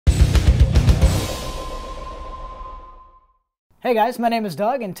Hey guys, my name is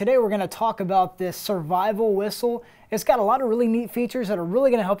Doug, and today we're going to talk about this survival whistle. It's got a lot of really neat features that are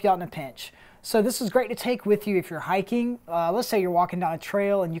really going to help you out in a pinch. So this is great to take with you if you're hiking. Let's say you're walking down a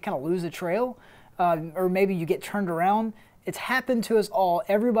trail and you kind of lose a trail, or maybe you get turned around. It's happened to us all.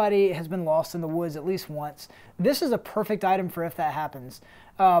 Everybody has been lost in the woods at least once. This is a perfect item for if that happens.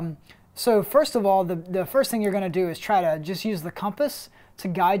 So first of all, the first thing you're going to do is try to just use the compass to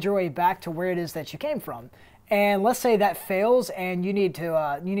guide your way back to where it is that you came from. And let's say that fails and you need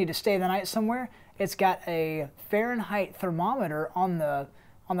to stay the night somewhere. It's got a Fahrenheit thermometer on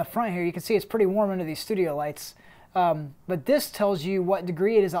the front here. You can see it's pretty warm under these studio lights. But this tells you what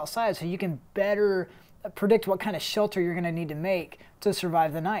degree it is outside, so you can better predict what kind of shelter you're going to need to make to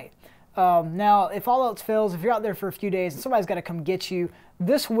survive the night. Now, if all else fails, if you're out there for a few days and somebody's got to come get you,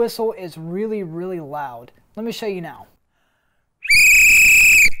 this whistle is really, really loud. Let me show you now.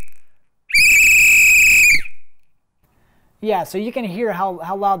 Yeah, so you can hear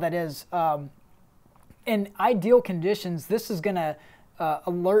how loud that is. In ideal conditions, this is going to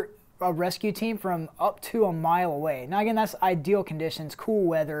alert a rescue team from up to a mile away. Now again, that's ideal conditions, cool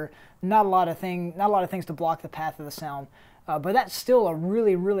weather, not a lot of things to block the path of the sound. But that's still a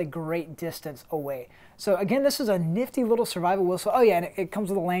really, really great distance away. So again, this is a nifty little survival whistle. Oh yeah, and it comes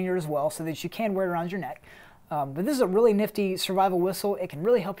with a lanyard as well, so that you can wear it around your neck. But this is a really nifty survival whistle. It can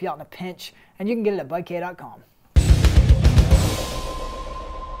really help you out in a pinch, and you can get it at BudK.com.